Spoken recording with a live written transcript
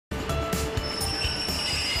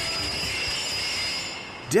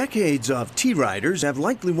Decades of tea writers have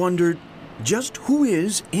likely wondered, just who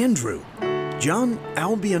is Andrew? John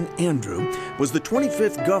Albion Andrew was the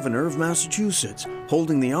 25th governor of Massachusetts,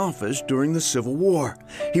 holding the office during the Civil War.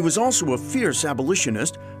 He was also a fierce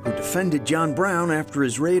abolitionist who defended John Brown after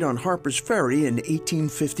his raid on Harper's Ferry in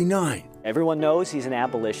 1859. Everyone knows he's an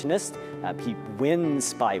abolitionist. He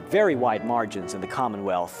wins by very wide margins in the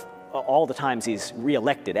Commonwealth all the times he's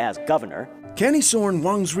re-elected as governor. Canisorn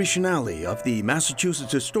Wangsrishanali of the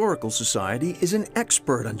Massachusetts Historical Society is an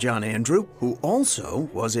expert on John Andrew, who also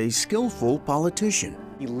was a skillful politician.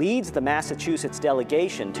 He leads the Massachusetts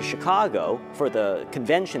delegation to Chicago for the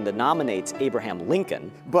convention that nominates Abraham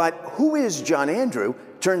Lincoln. But who is John Andrew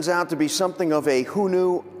turns out to be something of a who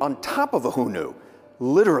knew on top of a who knew,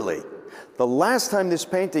 literally. The last time this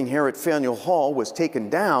painting here at Faneuil Hall was taken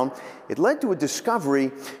down, it led to a discovery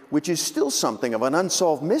which is still something of an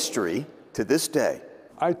unsolved mystery to this day.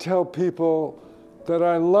 I tell people that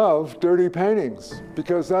I love dirty paintings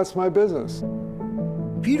because that's my business.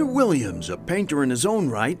 Peter Williams, a painter in his own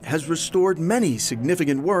right, has restored many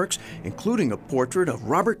significant works, including a portrait of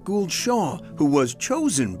Robert Gould Shaw, who was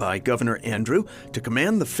chosen by Governor Andrew to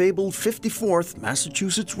command the fabled 54th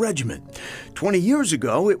Massachusetts Regiment. 20 years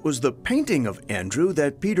ago, it was the painting of Andrew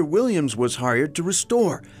that Peter Williams was hired to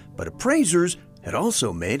restore, but appraisers had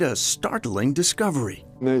also made a startling discovery.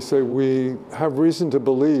 They say we have reason to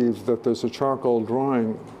believe that there's a charcoal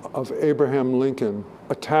drawing of Abraham Lincoln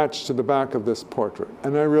attached to the back of this portrait.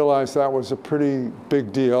 And I realized that was a pretty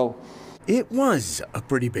big deal. It was a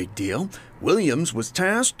pretty big deal. Williams was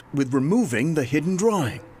tasked with removing the hidden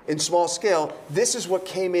drawing. In small scale, this is what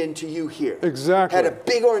came into you here. Exactly. Had a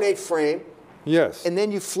big ornate frame. Yes. And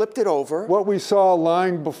then you flipped it over. What we saw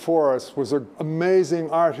lying before us was an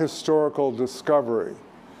amazing art historical discovery.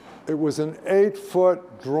 It was an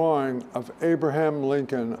 8-foot drawing of Abraham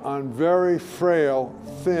Lincoln on very frail,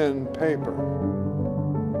 thin paper.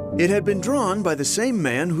 It had been drawn by the same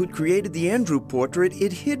man who'd created the Andrew portrait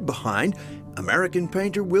it hid behind, American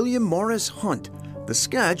painter William Morris Hunt. The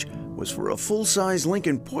sketch was for a full-size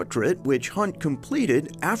Lincoln portrait, which Hunt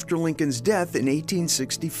completed after Lincoln's death in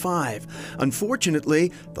 1865.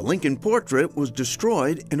 Unfortunately, the Lincoln portrait was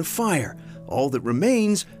destroyed in a fire. All that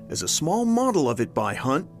remains is a small model of it by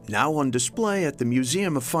Hunt, now on display at the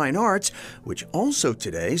Museum of Fine Arts, which also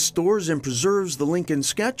today stores and preserves the Lincoln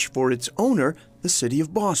sketch for its owner, the city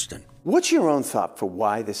of Boston. What's your own thought for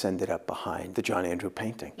why this ended up behind the John Andrew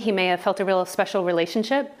painting? He may have felt a real special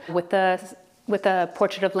relationship with the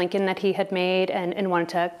portrait of Lincoln that he had made and wanted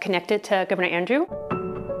to connect it to Governor Andrew.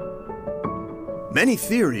 Many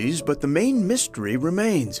theories, but the main mystery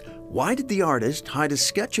remains. Why did the artist hide a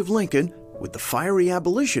sketch of Lincoln with the fiery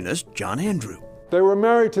abolitionist John Andrew? They were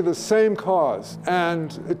married to the same cause,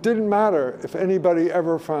 and it didn't matter if anybody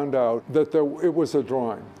ever found out that it was a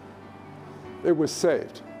drawing. It was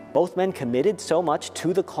saved. Both men committed so much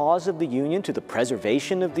to the cause of the Union, to the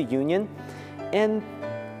preservation of the Union, and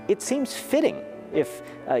it seems fitting if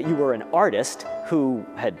you were an artist who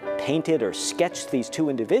had painted or sketched these two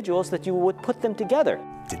individuals that you would put them together.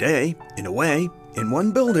 Today, in a way, in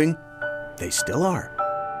one building, they still are.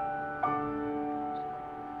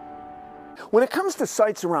 When it comes to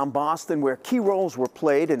sites around Boston where key roles were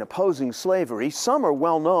played in opposing slavery, some are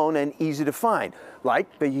well known and easy to find,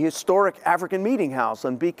 like the historic African Meeting House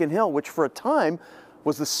on Beacon Hill, which for a time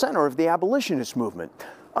was the center of the abolitionist movement.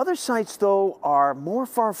 Other sites, though, are more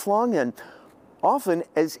far-flung and often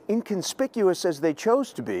as inconspicuous as they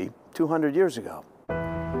chose to be 200 years ago.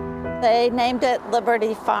 They named it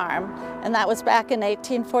Liberty Farm, and that was back in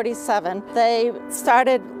 1847. They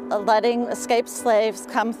started letting escaped slaves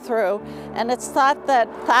come through, and it's thought that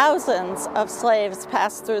thousands of slaves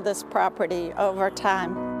passed through this property over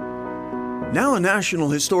time. Now a National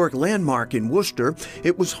Historic Landmark in Worcester,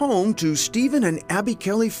 it was home to Stephen and Abby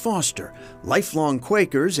Kelly Foster. Lifelong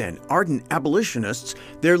Quakers and ardent abolitionists,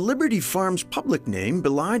 their Liberty Farm's public name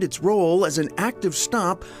belied its role as an active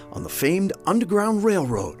stop on the famed Underground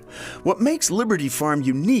Railroad. What makes Liberty Farm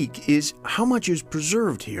unique is how much is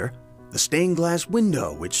preserved here. The stained glass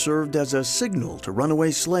window, which served as a signal to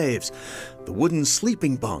runaway slaves, the wooden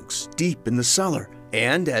sleeping bunks deep in the cellar,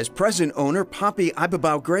 and, as present owner Poppy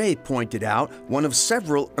Ibabau Gray pointed out, one of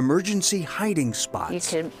several emergency hiding spots.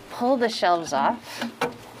 You can pull the shelves off,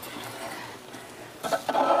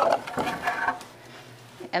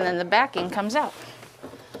 and then the backing comes out.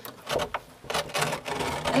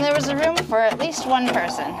 And there was a room for at least one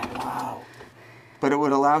person. Wow. But it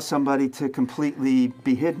would allow somebody to completely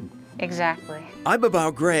be hidden. Exactly.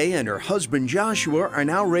 Ibabao Gray and her husband Joshua are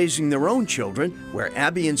now raising their own children, where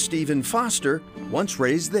Abby and Stephen Foster once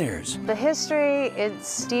raised theirs. The history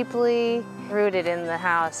is deeply rooted in the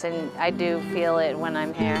house, and I do feel it when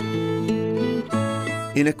I'm here.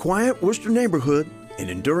 In a quiet Worcester neighborhood, an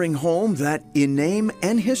enduring home that, in name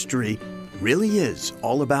and history, really is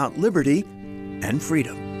all about liberty and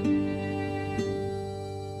freedom.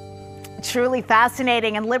 Truly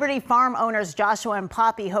fascinating, and Liberty Farm owners Joshua and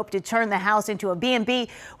Poppy hope to turn the house into a B&B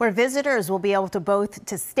where visitors will be able to both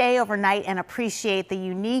to stay overnight and appreciate the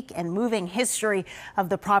unique and moving history of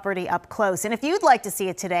the property up close. And if you'd like to see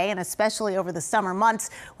it today, and especially over the summer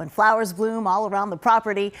months when flowers bloom all around the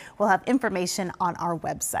property, we'll have information on our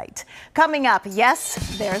website. Coming up,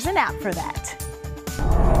 yes, there's an app for that.